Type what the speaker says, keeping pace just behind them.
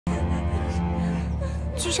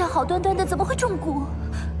君上好端端的怎么会中蛊？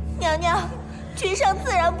娘娘，君上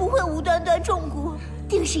自然不会无端端中蛊，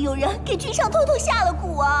定是有人给君上偷偷下了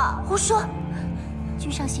蛊啊！胡说！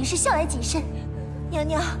君上行事向来谨慎。娘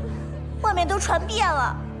娘，外面都传遍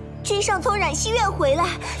了，君上从染西院回来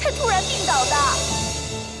才突然病倒的。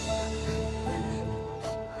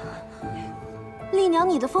丽娘，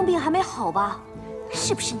你的疯病还没好吧？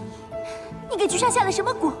是不是你？你给君上下了什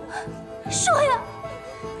么蛊？说呀！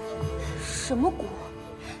什么蛊？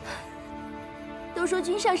都说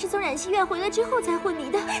君上是从染西院回来之后才昏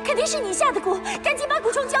迷的，肯定是你下的蛊！赶紧把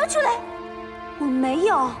蛊虫交出来！我没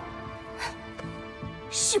有。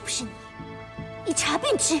是不是你？一查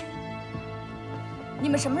便知。你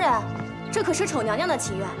们什么人？这可是丑娘娘的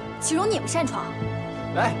祈愿，岂容你们擅闯？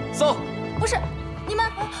来，搜！不是，你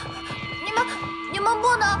们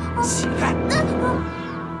不能！起开！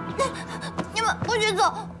你们不许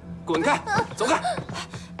走！滚开！走开！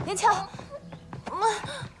连翘，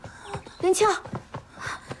连翘，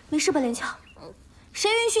没事吧？连翘，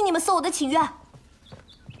谁允许你们搜我的请愿？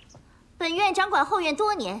本院掌管后院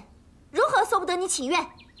多年，如何搜不得你请愿？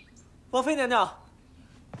王妃娘娘，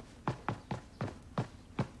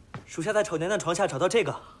属下在丑娘娘床下找到这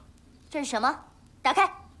个。这是什么？打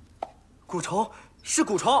开。蛊虫，是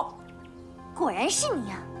蛊虫。果然是你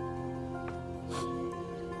呀！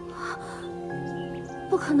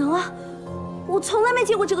不可能啊！我从来没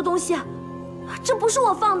见过这个东西，这不是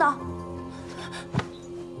我放的。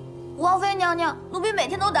王妃娘娘，奴婢每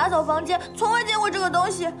天都打扫房间，从未见过这个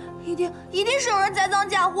东西，一定是有人栽赃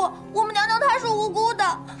嫁祸。我们娘娘她是无辜的。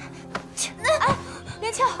哎，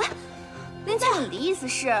连翘，连翘，你的意思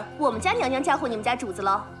是我们家娘娘嫁祸你们家主子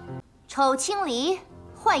了？丑清离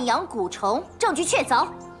豢养蛊虫，证据确凿。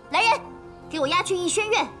来人，给我押去逸轩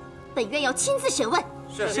院，本院要亲自审问。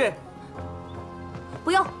是。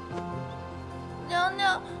不用。娘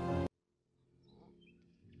娘。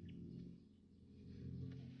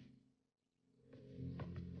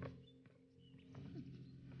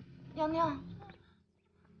娘娘。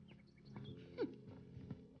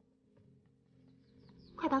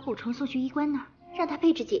快把蛊虫送去医官那儿，让他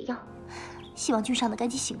配制解药。希望君上能赶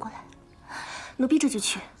紧醒过来。奴婢这就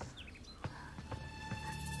去。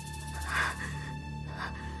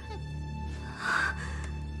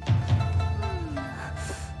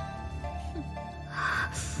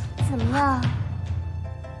怎么样？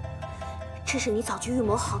这是你早就预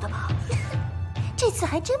谋好的吧？这次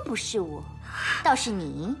还真不是我，倒是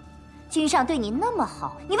你。君上对你那么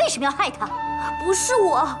好，你为什么要害他？不是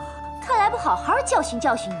我。看来不好好教训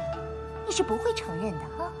教训你，你是不会承认的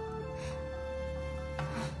哈。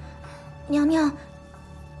娘娘，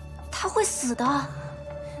他会死的。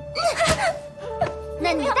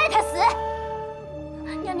那你带他死。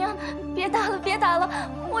娘娘，别打了，别打了，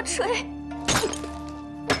我捶。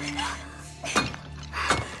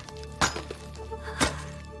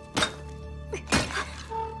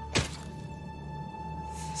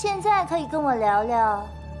现在可以跟我聊聊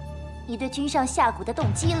你对君上下蛊的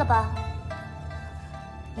动机了吧？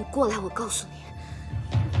你过来，我告诉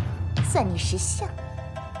你。算你识相。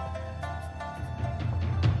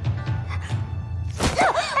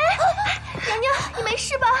娘娘，你没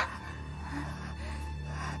事吧？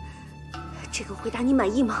这个回答你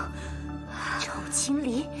满意吗？丑清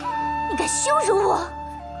离，你敢羞辱我！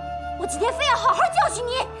我今天非要好好教训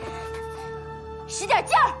你，使点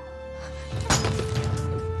劲儿！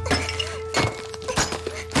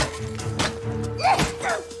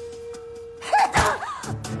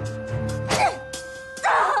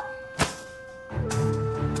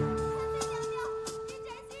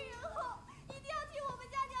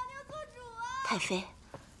太妃，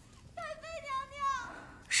太妃娘娘，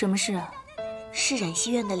什么事啊？是染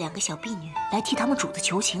西院的2个小婢女来替他们主子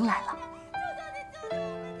求情来了。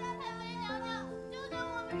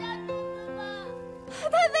太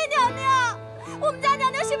妃娘娘，我们家娘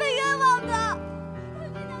娘是被冤枉的。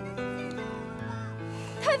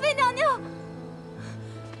太妃娘娘，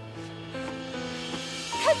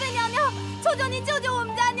太妃娘娘，求求您救救我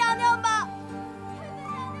们家娘娘吧！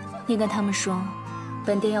你跟他们说，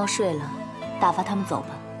本殿要睡了，打发他们走吧。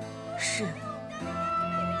是。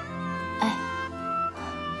哎，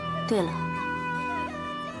对了，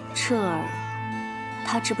彻儿，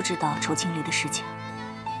他知不知道丑清离的事情？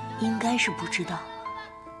应该是不知道，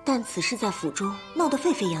但此事在府中闹得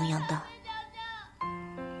沸沸扬扬的。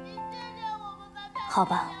好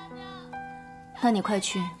吧，那你快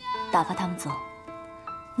去打发他们走，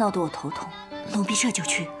闹得我头痛。奴婢这就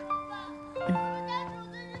去。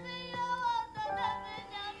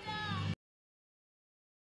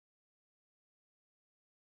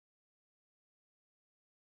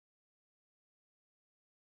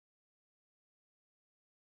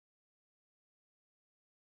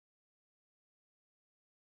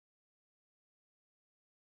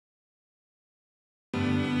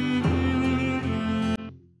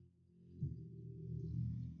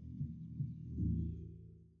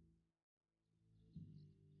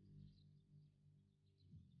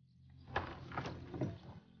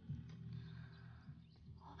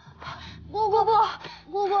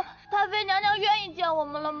下我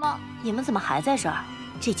们了吗？你们怎么还在这儿？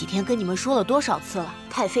这几天跟你们说了多少次了，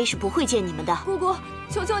太妃是不会见你们的。姑姑，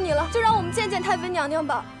求求你了，就让我们见见太妃娘娘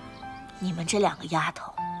吧。你们这两个丫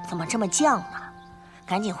头怎么这么犟呢？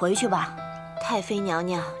赶紧回去吧。太妃娘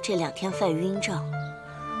娘这2天犯晕症，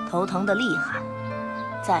头疼的厉害。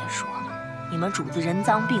再说，你们主子人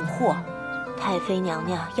赃并获，太妃娘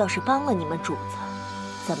娘要是帮了你们主子，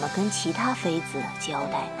怎么跟其他妃子交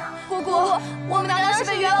代呢？姑姑，我们娘娘是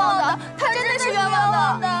被冤枉的，她真的是冤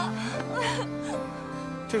枉的。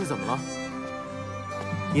这是怎么了？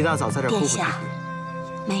一大早在这哭哭啼啼。殿下，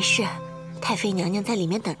没事，太妃娘娘在里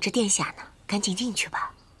面等着殿下呢，赶紧进去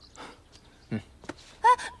吧。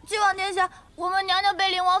郡王殿下，我们娘娘被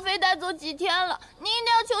林王妃带走几天了，您一定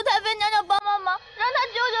要求太妃娘娘帮帮忙，让她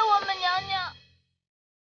救救我们娘娘。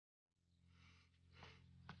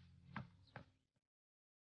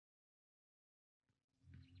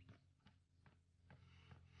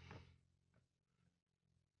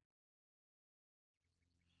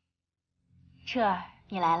彻儿，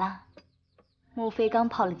你来了。母妃刚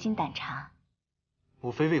泡了金胆茶。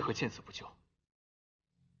母妃为何见死不救？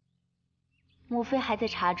母妃还在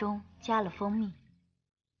茶中加了蜂蜜，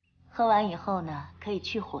喝完以后呢，可以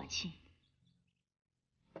去火气。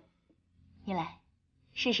你来，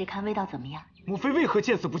试试看味道怎么样？母妃为何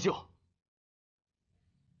见死不救？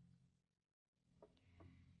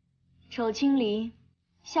丑清离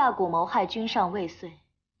下蛊谋害君上未遂，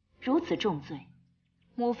如此重罪，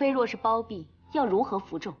母妃若是包庇，要如何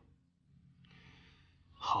服众？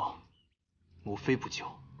好，母妃不救，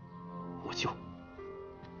我救。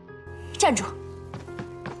站住！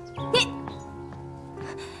你，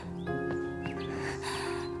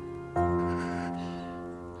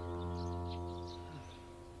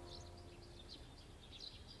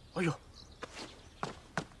哎呦，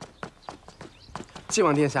晋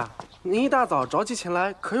王殿下，您一大早着急前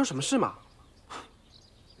来，可有什么事吗？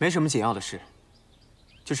没什么紧要的事，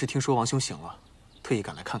就是听说王兄醒了，特意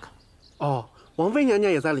赶来看看。哦，王妃娘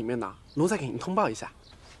娘也在里面呢，奴才给您通报一下。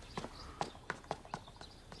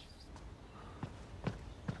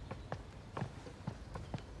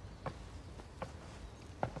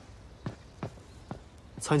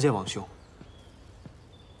参见王兄。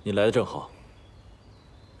你来的正好，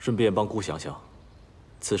顺便帮姑想想，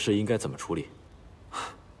此事应该怎么处理。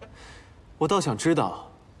我倒想知道，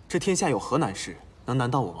这天下有何难事能难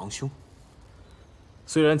到我王兄？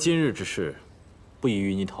虽然今日之事不宜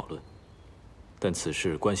与你讨论，但此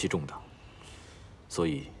事关系重大，所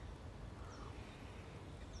以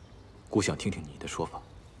姑想听听你的说法。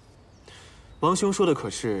王兄说的可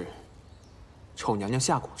是丑娘娘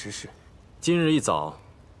下蛊之事？今日一早，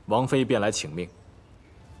王妃便来请命。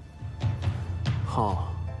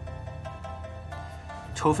好，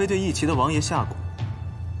丑妃对义祁的王爷下蛊，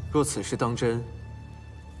若此事当真，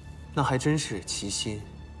那还真是其心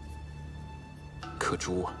可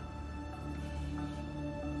诛啊。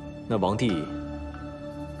那王帝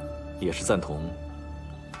也是赞同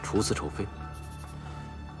处死丑妃？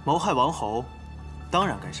谋害王侯，当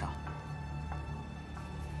然该杀。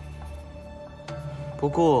不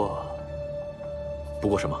过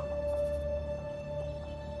什么？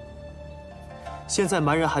现在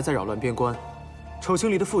蛮人还在扰乱边关，丑清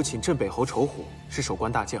离的父亲镇北侯丑虎是守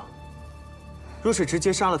关大将，若是直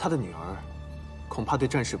接杀了他的女儿，恐怕对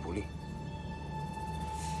战事不利。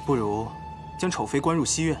不如将丑妃关入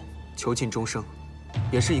西院，囚禁终生，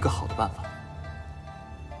也是一个好的办法。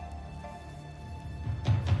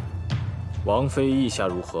王妃意下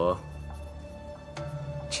如何？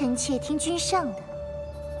臣妾听君上的。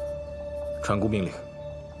传姑命令，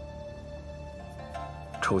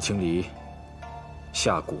丑清离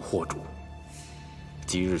下蛊惑主，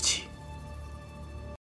即日起